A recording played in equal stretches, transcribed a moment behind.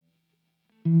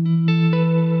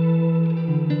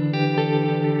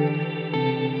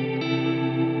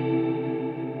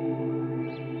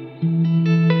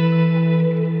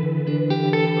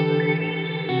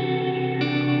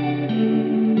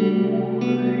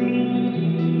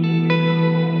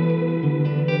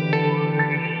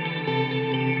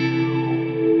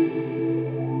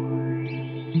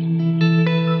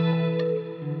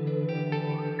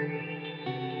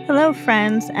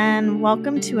friends, and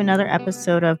welcome to another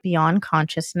episode of Beyond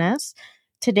Consciousness.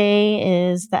 Today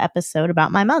is the episode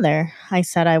about my mother. I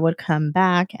said I would come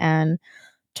back and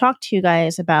talk to you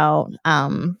guys about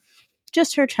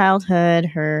just her childhood,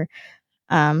 her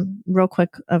real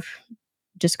quick of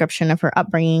description of her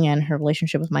upbringing and her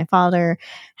relationship with my father,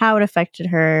 how it affected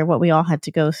her, what we all had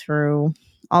to go through,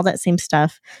 all that same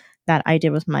stuff that I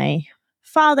did with my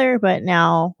father, but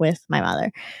now with my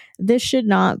mother. This should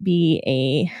not be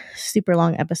a super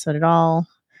long episode at all.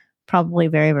 Probably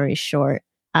very, very short.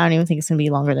 I don't even think it's going to be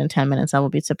longer than 10 minutes. I will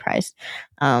be surprised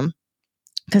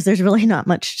because there's really not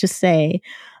much to say.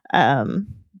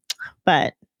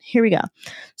 But here we go.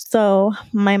 So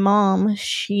my mom,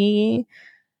 she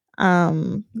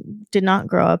did not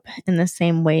grow up in the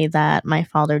same way that my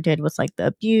father did with like the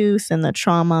abuse and the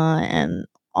trauma and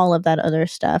all of that other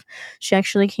stuff. She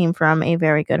actually came from a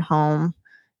very good home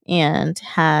and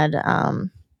had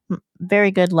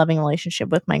very good loving relationship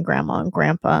with my grandma and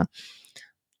grandpa.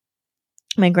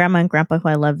 My grandma and grandpa, who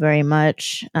I love very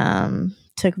much,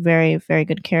 took very, very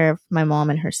good care of my mom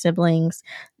and her siblings.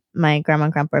 My grandma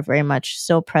and grandpa are very much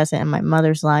still present in my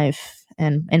mother's life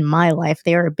and in my life.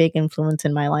 They are a big influence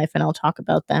in my life, and I'll talk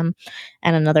about them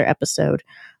in another episode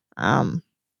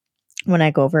when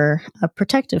I go over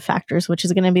protective factors, which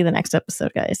is going to be the next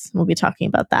episode, guys. We'll be talking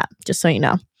about that, just so you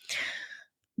know.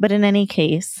 But in any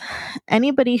case,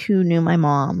 anybody who knew my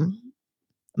mom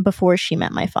before she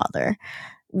met my father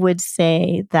would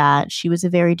say that she was a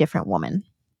very different woman.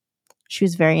 She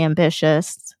was very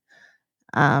ambitious.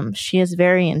 She is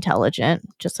very intelligent,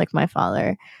 just like my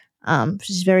father.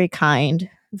 She's very kind,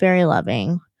 very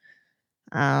loving.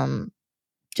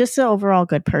 Just an overall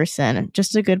good person.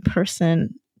 Just a good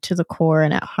person to the core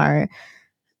and at heart.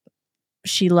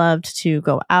 She loved to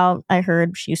go out. I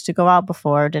heard she used to go out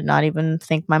before. Did not even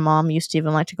think my mom used to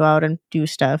even like to go out and do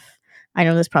stuff. I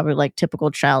know that's probably like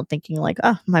typical child thinking like,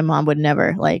 oh, my mom would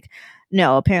never. Like,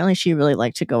 no, apparently she really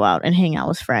liked to go out and hang out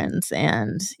with friends.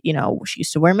 And, you know, she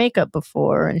used to wear makeup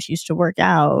before and she used to work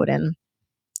out and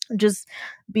just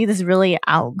be this really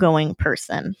outgoing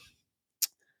person.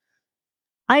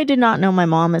 I did not know my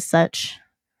mom as such.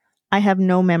 I have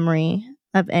no memory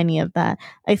of any of that.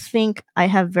 I think I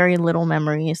have very little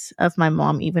memories of my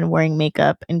mom even wearing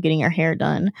makeup and getting her hair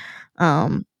done.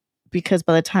 Because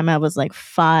by the time I was like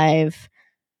 5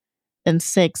 and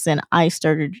 6 and I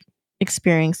started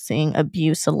experiencing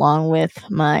abuse along with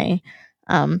my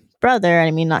brother,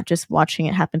 I mean, not just watching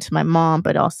it happen to my mom,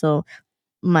 but also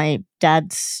my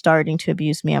dad starting to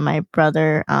abuse me and my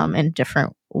brother in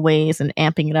different ways and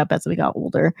amping it up as we got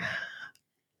older.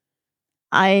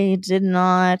 I did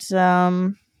not,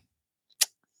 I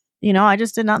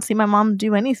just did not see my mom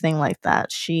do anything like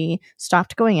that. She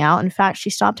stopped going out. In fact, she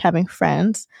stopped having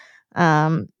friends.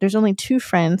 There's only 2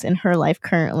 friends in her life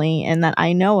currently, and that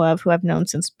I know of, who I've known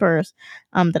since birth,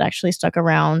 that actually stuck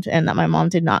around and that my mom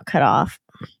did not cut off,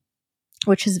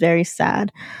 which is very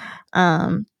sad.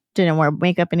 Didn't wear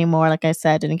makeup anymore, like I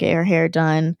said, didn't get her hair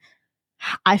done.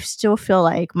 I still feel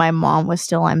like my mom was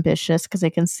still ambitious because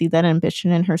I can see that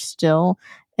ambition in her still.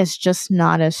 It's just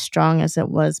not as strong as it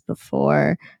was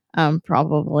before,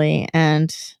 probably.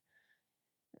 And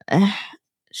uh,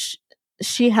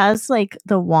 she has like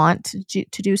the want to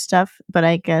do stuff, but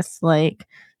I guess like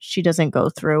she doesn't go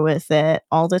through with it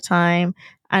all the time.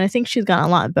 And I think she's gotten a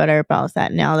lot better about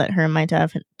that now that her and my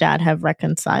dad have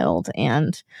reconciled,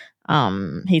 and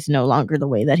he's no longer the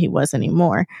way that he was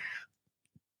anymore.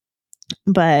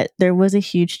 But there was a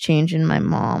huge change in my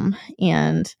mom,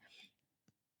 and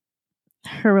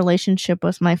her relationship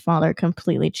with my father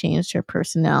completely changed her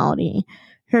personality,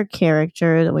 her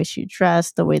character, the way she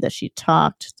dressed, the way that she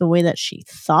talked, the way that she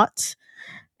thought.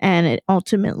 And it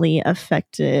ultimately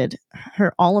affected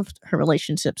all of her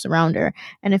relationships around her.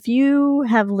 And if you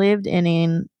have lived in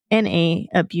a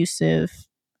abusive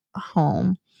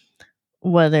home,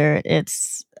 whether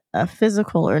it's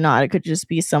physical or not, it could just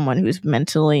be someone who's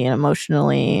mentally and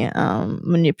emotionally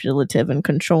manipulative and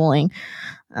controlling.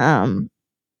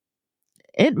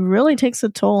 It really takes a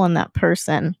toll on that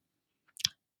person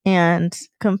and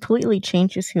completely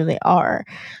changes who they are.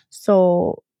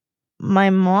 So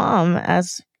my mom,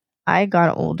 as I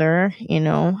got older,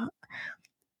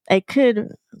 I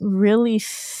could really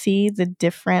see the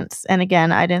difference. And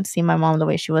again, I didn't see my mom the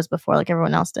way she was before, like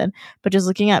everyone else did. But just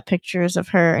looking at pictures of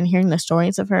her and hearing the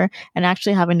stories of her and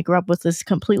actually having to grow up with this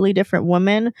completely different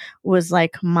woman was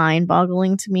like mind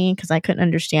boggling to me because I couldn't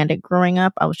understand it growing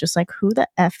up. I was just like, who the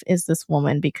F is this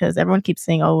woman? Because everyone keeps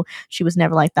saying, oh, she was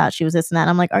never like that. She was this and that.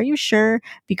 I'm like, are you sure?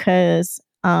 Because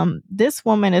This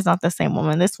woman is not the same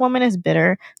woman. This woman is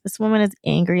bitter. This woman is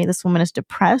angry. This woman is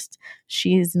depressed.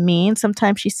 She's mean.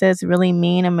 Sometimes she says really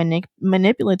mean and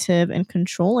manipulative and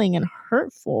controlling and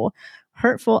hurtful,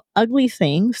 ugly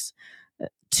things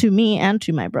to me and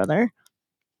to my brother.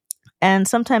 And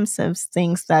sometimes says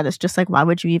things that it's just like, why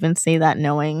would you even say that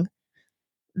knowing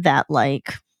that,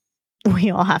 like,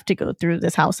 we all have to go through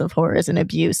this house of horrors and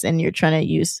abuse, and you're trying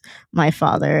to use my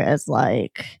father as,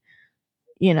 like,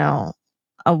 you know,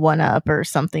 a one up or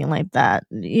something like that,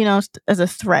 as a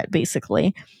threat,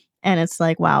 basically. And it's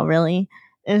like, wow, really?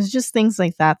 It's just things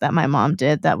like that my mom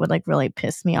did that would, like, really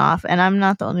piss me off. And I'm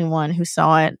not the only one who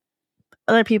saw it.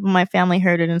 Other people in my family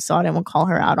heard it and saw it and would call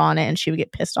her out on it, and she would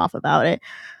get pissed off about it.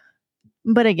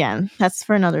 But again, that's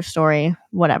for another story.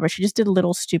 Whatever. She just did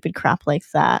little stupid crap like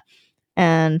that.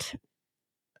 And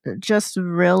just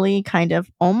really kind of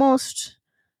almost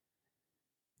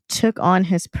took on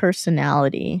his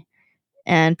personality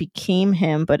and became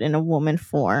him, but in a woman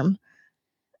form.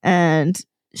 And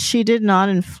she did not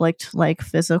inflict, like,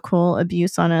 physical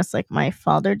abuse on us like my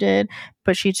father did,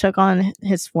 but she took on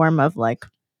his form of, like,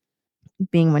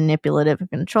 being manipulative and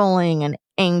controlling and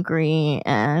angry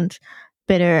and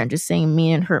bitter and just saying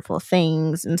mean and hurtful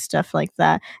things and stuff like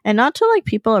that. And not to, like,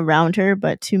 people around her,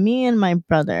 but to me and my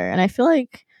brother. And I feel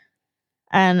like,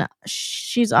 and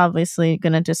she's obviously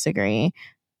going to disagree.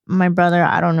 My brother,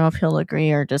 I don't know if he'll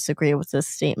agree or disagree with this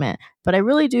statement, but I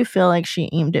really do feel like she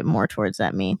aimed it more towards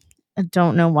at me. I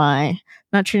don't know why.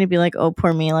 Not trying to be like, oh,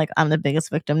 poor me, like I'm the biggest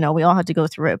victim. No, we all had to go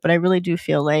through it, but I really do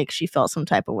feel like she felt some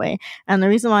type of way. And the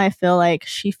reason why I feel like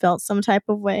she felt some type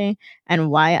of way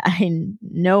and why I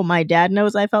know my dad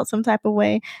knows I felt some type of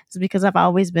way is because I've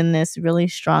always been this really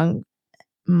strong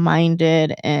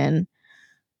minded and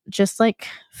just, like,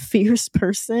 fierce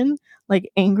person, like,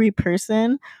 angry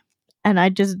person, and I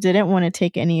just didn't wanna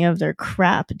take any of their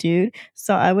crap, dude.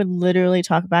 So I would literally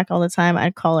talk back all the time.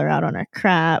 I'd call her out on her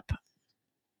crap.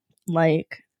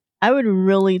 Like, I would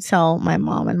really tell my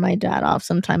mom and my dad off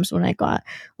sometimes when I got,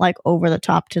 like, over the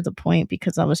top to the point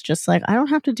because I was just like, "I don't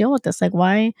have to deal with this. Like,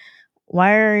 why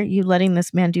are you letting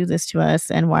this man do this to us,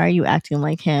 and why are you acting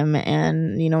like him?"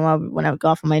 And, when I would go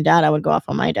off on my dad, I would go off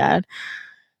on my dad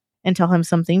and tell him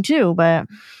something too. But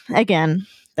again,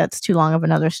 that's too long of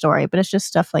another story. But it's just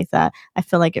stuff like that. I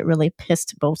feel like it really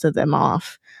pissed both of them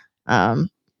off. Um,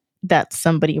 that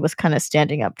somebody was kind of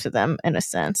standing up to them in a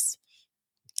sense.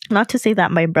 Not to say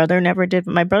that my brother never did,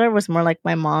 but my brother was more like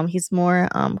my mom. He's more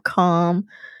calm.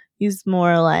 He's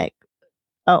more like,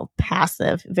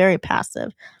 passive, very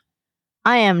passive.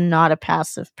 I am not a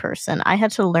passive person. I had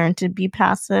to learn to be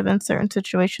passive in certain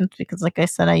situations because, like I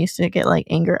said, I used to get, like,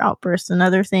 anger outbursts and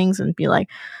other things and be, like,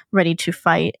 ready to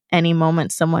fight any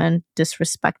moment someone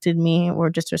disrespected me or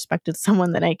disrespected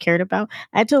someone that I cared about.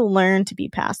 I had to learn to be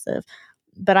passive.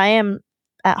 But I am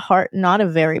at heart not a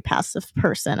very passive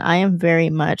person. I am very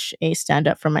much a stand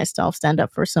up for myself, stand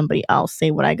up for somebody else,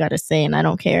 say what I got to say, and I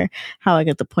don't care how I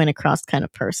get the point across kind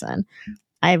of person.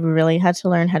 I've really had to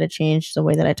learn how to change the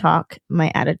way that I talk,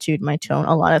 my attitude, my tone,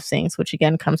 a lot of things, which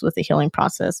again comes with the healing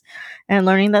process and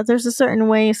learning that there's a certain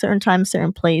way, certain time,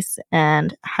 certain place,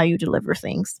 and how you deliver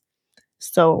things.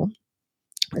 So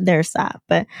there's that.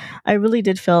 But I really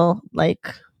did feel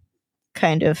like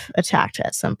kind of attacked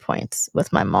at some points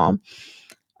with my mom.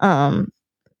 Um,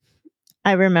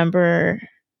 I remember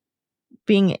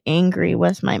being angry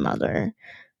with my mother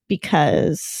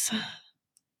because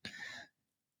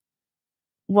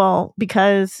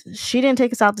because she didn't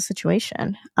take us out of the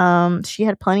situation. She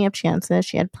had plenty of chances.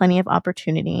 She had plenty of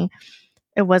opportunity.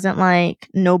 It wasn't like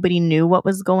nobody knew what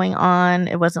was going on.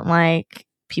 It wasn't like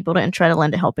people didn't try to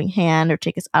lend a helping hand or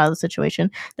take us out of the situation.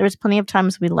 There was plenty of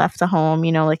times we left the home,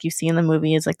 like you see in the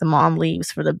movies, like the mom leaves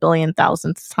for the billion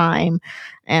thousandth time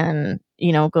and,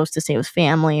 goes to stay with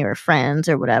family or friends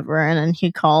or whatever. And then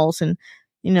he calls and,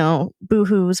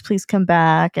 boo-hoos, please come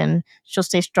back. And she'll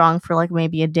stay strong for like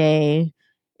maybe a day,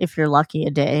 if you're lucky,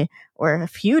 a day, or a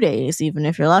few days, even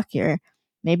if you're luckier,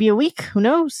 maybe a week, who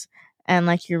knows? And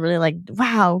like you're really like,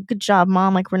 wow, good job,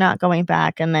 mom, like we're not going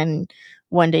back. And then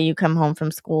one day you come home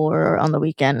from school or on the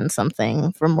weekend and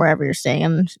something from wherever you're staying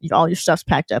and all your stuff's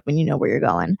packed up and you know where you're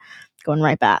going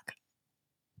right back.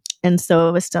 And so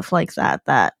it was stuff like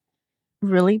that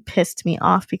really pissed me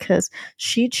off because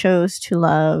she chose to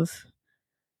love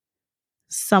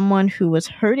someone who was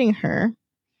hurting her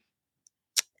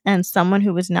and someone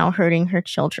who was now hurting her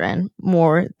children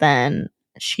more than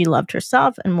she loved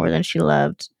herself and more than she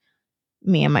loved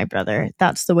me and my brother.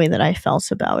 That's the way that I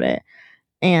felt about it.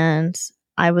 And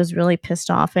I was really pissed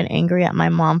off and angry at my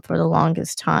mom for the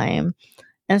longest time.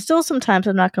 And still sometimes,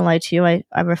 I'm not gonna lie to you, I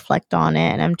reflect on it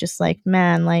and I'm just like,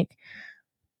 man, like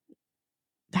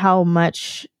how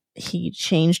much he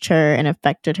changed her and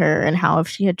affected her, and how if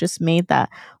she had just made that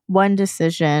one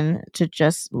decision to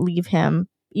just leave him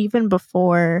even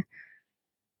before,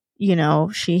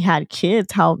 she had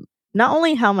kids, how not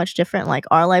only how much different like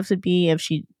our lives would be if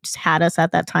she just had us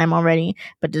at that time already,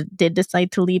 but did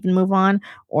decide to leave and move on,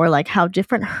 or like how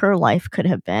different her life could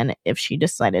have been if she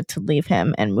decided to leave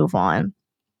him and move on.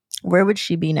 Where would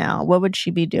she be now? What would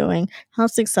she be doing? How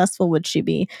successful would she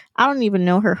be? I don't even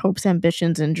know her hopes,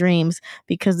 ambitions, and dreams,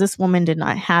 because this woman did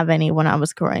not have any when I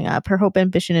was growing up. Her hope,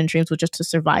 ambition, and dreams was just to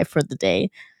survive for the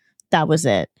day. That was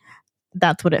it.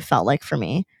 That's what it felt like for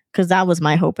me, because that was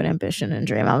my hope and ambition and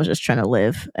dream. I was just trying to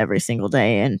live every single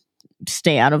day and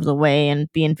stay out of the way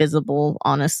and be invisible,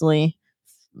 honestly.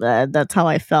 That's how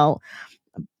I felt.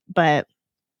 But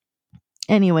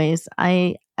anyways,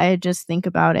 I just think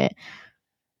about it.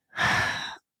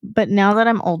 But now that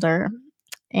I'm older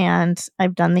and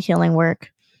I've done the healing work,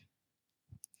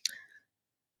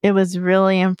 it was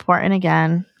really important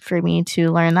again for me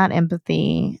to learn that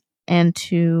empathy and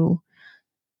to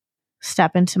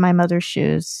step into my mother's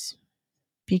shoes,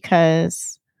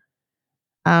 because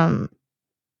um,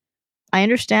 I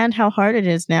understand how hard it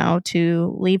is now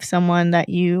to leave someone that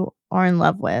you are in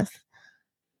love with.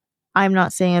 I'm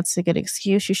not saying it's a good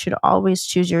excuse. You should always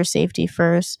choose your safety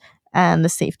first and the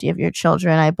safety of your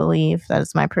children. I believe that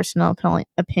is my personal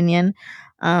opinion,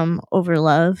 over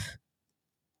love.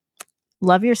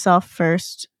 Love yourself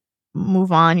first.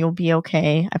 Move on. You'll be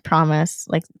okay. I promise.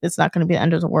 Like, it's not going to be the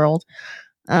end of the world.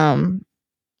 Um,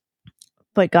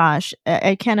 but gosh,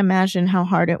 I can't imagine how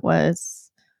hard it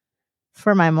was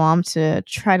for my mom to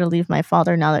try to leave my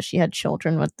father now that she had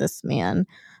children with this man.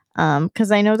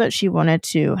 Because I know that she wanted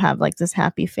to have like this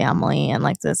happy family and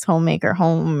like this homemaker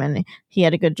home, and he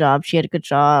had a good job, she had a good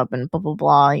job, and blah blah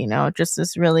blah. Just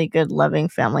this really good, loving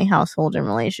family household and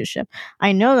relationship.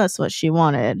 I know that's what she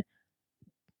wanted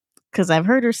because I've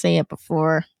heard her say it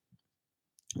before,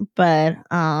 but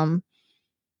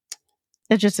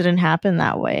it just didn't happen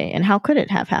that way. And how could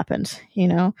it have happened?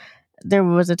 There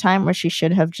was a time where she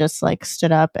should have just like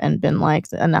stood up and been like,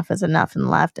 enough is enough, and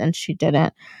left, and she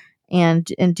didn't.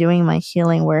 And in doing my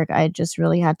healing work, I just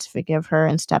really had to forgive her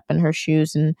and step in her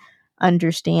shoes and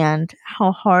understand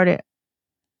how hard it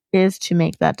is to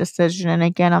make that decision. And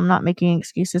again, I'm not making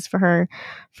excuses for her.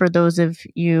 For those of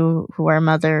you who are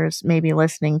mothers, maybe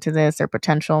listening to this, or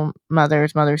potential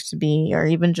mothers, mothers to be, or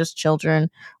even just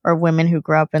children or women who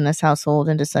grew up in this household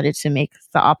and decided to make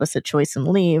the opposite choice and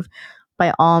leave,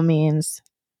 by all means,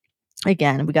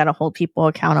 again, we got to hold people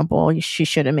accountable. She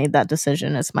should have made that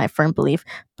decision. It's my firm belief.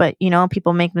 But,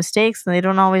 people make mistakes and they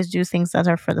don't always do things that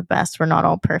are for the best. We're not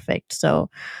all perfect. So,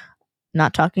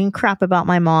 not talking crap about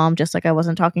my mom, just like I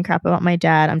wasn't talking crap about my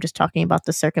dad. I'm just talking about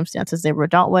the circumstances they were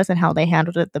dealt with and how they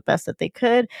handled it the best that they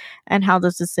could, and how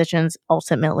those decisions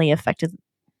ultimately affected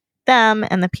them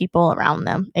and the people around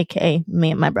them, aka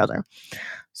me and my brother.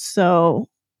 So,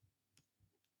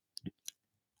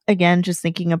 again, just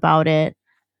thinking about it,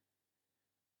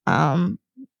 I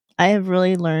have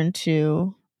really learned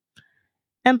to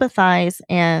empathize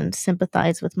and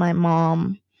sympathize with my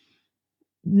mom,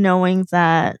 knowing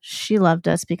that she loved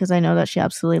us, because I know that she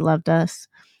absolutely loved us.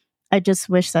 I just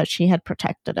wish that she had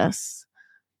protected us.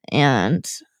 And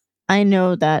I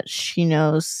know that she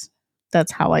knows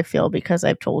that's how I feel, because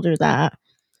I've told her that.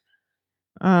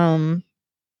 Um,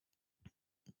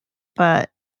 but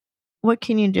what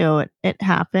can you do? It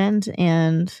happened,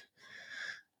 and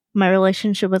my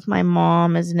relationship with my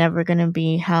mom is never going to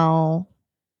be how,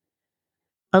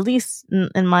 at least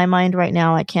in my mind right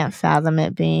now, I can't fathom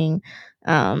it being,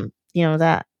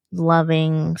 that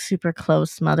loving, super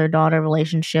close mother daughter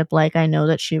relationship like I know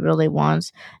that she really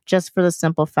wants, just for the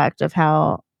simple fact of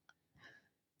how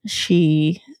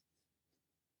she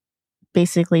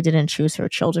basically didn't choose her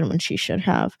children when she should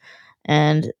have,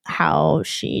 and how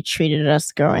she treated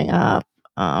us growing up.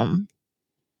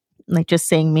 Like just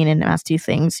saying mean and nasty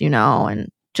things,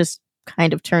 and just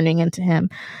kind of turning into him.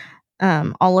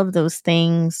 All of those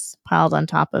things piled on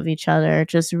top of each other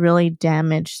just really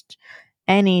damaged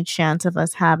any chance of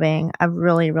us having a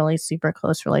really, really super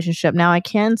close relationship. Now, I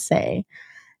can say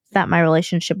that my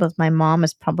relationship with my mom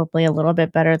is probably a little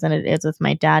bit better than it is with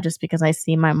my dad, just because I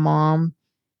see my mom.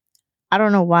 I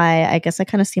don't know why. I guess I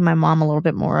kind of see my mom a little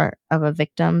bit more of a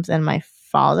victim than my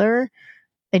father.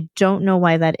 I don't know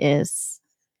why that is.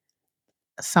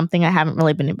 Something I haven't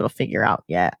really been able to figure out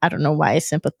yet. I don't know why I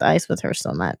sympathize with her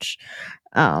so much.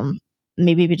 Um,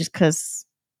 Maybe just because,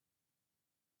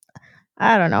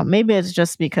 I don't know. Maybe it's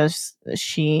just because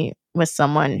she was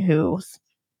someone who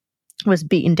was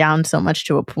beaten down so much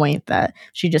to a point that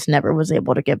she just never was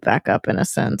able to get back up, in a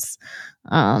sense.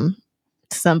 Um,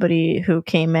 somebody who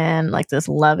came in like this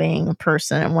loving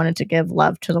person and wanted to give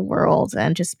love to the world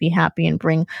and just be happy and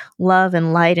bring love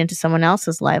and light into someone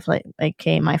else's life, like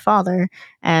came my father,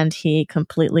 and he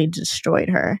completely destroyed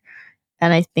her.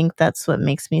 And I think that's what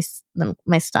makes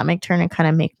my stomach turn and kind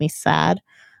of make me sad.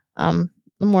 Um,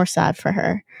 more sad for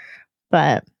her.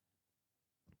 But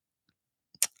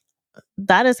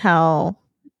that is how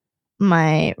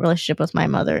my relationship with my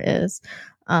mother is,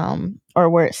 or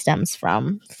where it stems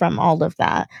from all of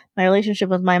that. My relationship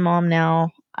with my mom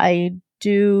now, I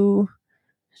do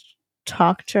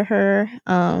talk to her.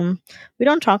 We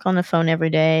don't talk on the phone every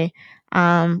day.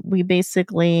 We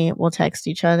basically will text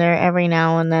each other every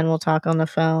now and then. We'll talk on the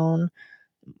phone.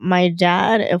 My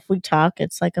dad, if we talk,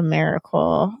 it's like a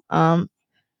miracle.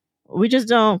 We just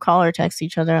don't call or text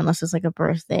each other unless it's like a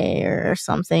birthday or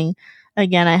something.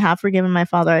 Again, I have forgiven my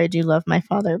father. I do love my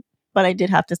father, but I did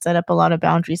have to set up a lot of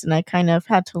boundaries, and I kind of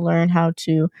had to learn how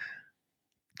to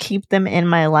keep them in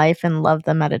my life and love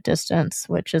them at a distance,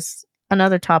 which is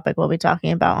another topic we'll be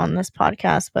talking about on this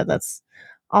podcast, but that's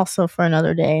also for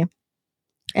another day.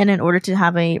 And in order to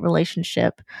have a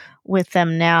relationship with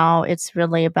them now, it's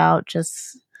really about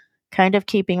just kind of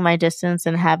keeping my distance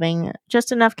and having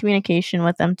just enough communication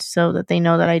with them so that they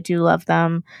know that I do love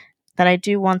them, that I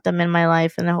do want them in my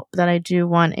life, and that I do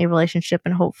want a relationship.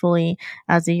 And hopefully,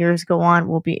 as the years go on,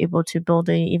 we'll be able to build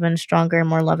a even stronger and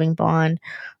more loving bond.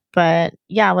 But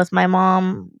yeah, with my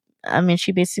mom, I mean,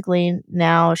 she basically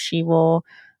now she will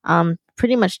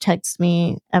pretty much text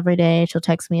me every day. She'll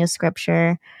text me a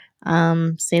scripture,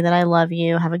 say that I love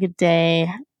you, have a good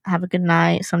day, have a good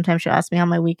night. Sometimes she'll ask me how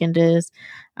my weekend is.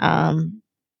 Um,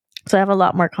 so I have a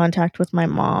lot more contact with my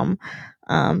mom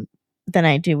um, than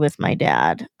I do with my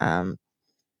dad.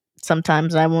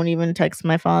 Sometimes I won't even text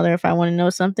my father. If I want to know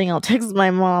something, I'll text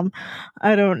my mom.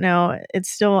 I don't know. It's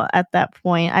still at that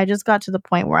point. I just got to the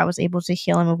point where I was able to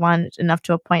heal and move on enough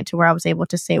to a point to where I was able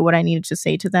to say what I needed to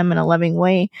say to them in a loving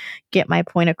way, get my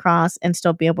point across, and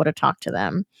still be able to talk to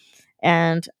them.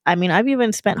 And I mean, I've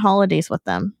even spent holidays with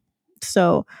them.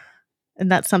 So,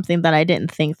 and that's something that I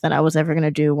didn't think that I was ever going to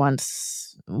do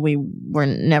once we were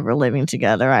never living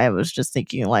together. I was just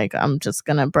thinking, like, I'm just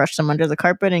going to brush them under the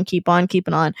carpet and keep on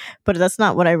keeping on. But that's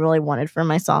not what I really wanted for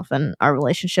myself and our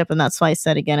relationship. And that's why I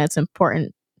said, again, it's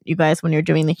important, you guys, when you're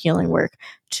doing the healing work,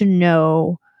 to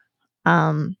know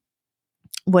um,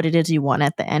 what it is you want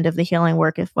at the end of the healing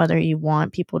work, if whether you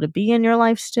want people to be in your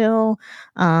life still,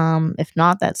 if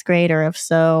not, that's great, or if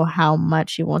so, how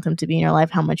much you want them to be in your life,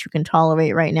 how much you can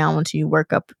tolerate right now until you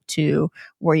work up to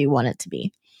where you want it to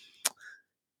be.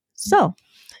 So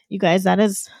you guys, that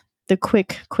is the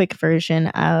quick version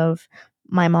of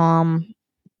my mom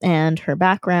and her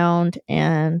background,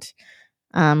 and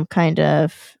kind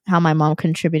of how my mom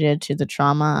contributed to the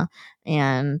trauma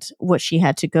and what she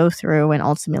had to go through, and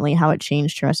ultimately how it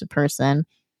changed her as a person.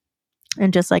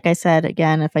 And just like I said,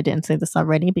 again, if I didn't say this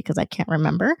already because I can't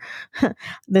remember,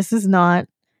 this is not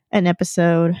an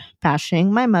episode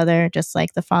bashing my mother, just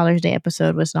like the Father's Day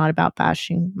episode was not about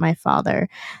bashing my father.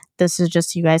 This is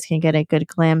just so you guys can get a good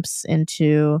glimpse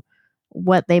into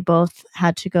what they both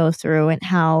had to go through and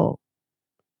how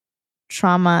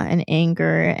trauma and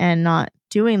anger and not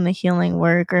doing the healing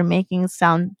work or making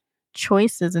sound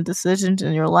choices and decisions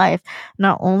in your life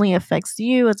not only affects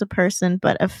you as a person,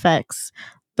 but affects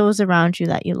those around you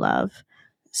that you love.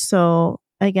 So,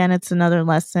 again, it's another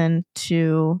lesson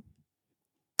to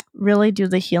really do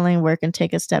the healing work and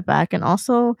take a step back, and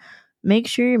also make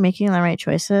sure you're making the right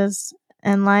choices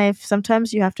in life.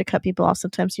 Sometimes you have to cut people off,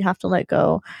 sometimes you have to let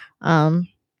go.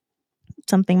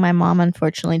 Something my mom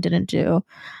unfortunately didn't do.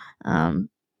 Um,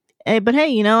 but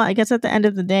hey, I guess at the end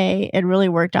of the day, it really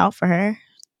worked out for her.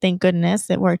 Thank goodness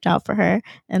it worked out for her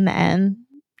in the end.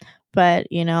 But,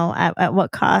 at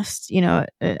what cost?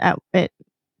 It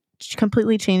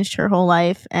completely changed her whole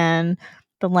life and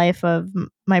the life of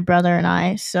my brother and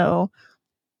I. So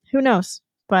who knows?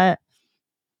 But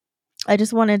I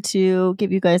just wanted to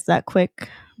give you guys that quick,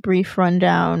 brief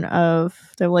rundown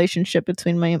of the relationship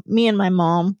between me and my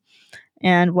mom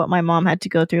and what my mom had to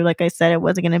go through. Like I said, it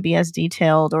wasn't going to be as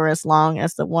detailed or as long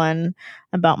as the one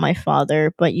about my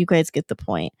father, but you guys get the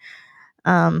point.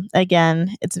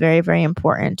 Again, it's very, very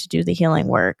important to do the healing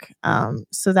work,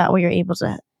 so that way you're able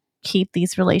to keep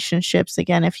these relationships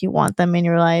again if you want them in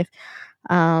your life.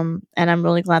 And I'm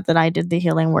really glad that I did the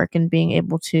healing work and being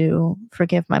able to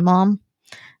forgive my mom.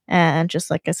 And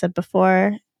just like I said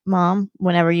before, Mom,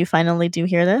 whenever you finally do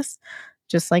hear this,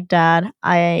 just like Dad,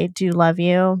 I do love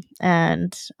you,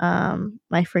 and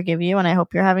I forgive you, and I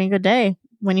hope you're having a good day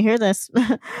when you hear this.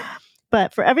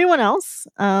 But for everyone else,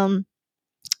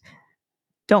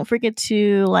 Don't forget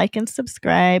to like and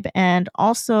subscribe. And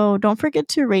also, don't forget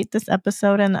to rate this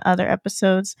episode and the other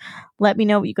episodes. Let me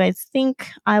know what you guys think.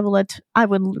 I would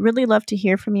really love to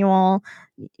hear from you all.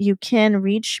 You can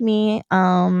reach me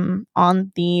on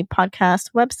the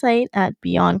podcast website at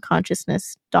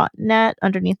beyondconsciousness.net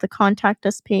underneath the contact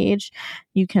us page.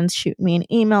 You can shoot me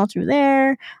an email through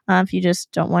there. If you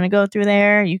just don't want to go through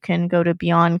there, you can go to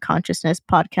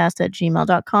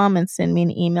beyondconsciousnesspodcast@gmail.com and send me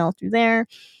an email through there.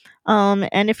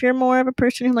 And if you're more of a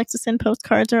person who likes to send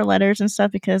postcards or letters and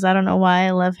stuff, because I don't know why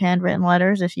I love handwritten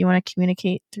letters, if you want to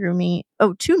communicate to me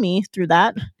through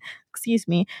that, excuse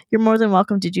me, you're more than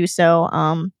welcome to do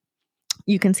so.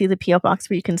 You can see the P.O. box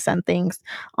where you can send things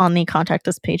on the contact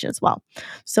us page as well.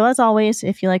 So as always,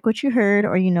 if you like what you heard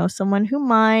or you know someone who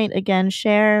might, again,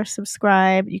 share,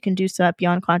 subscribe, you can do so at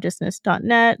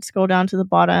beyondconsciousness.net. Scroll down to the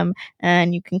bottom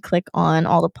and you can click on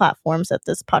all the platforms that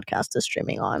this podcast is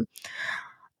streaming on.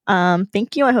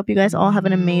 Thank you. I hope you guys all have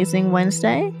an amazing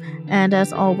Wednesday. And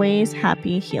as always,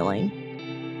 happy healing.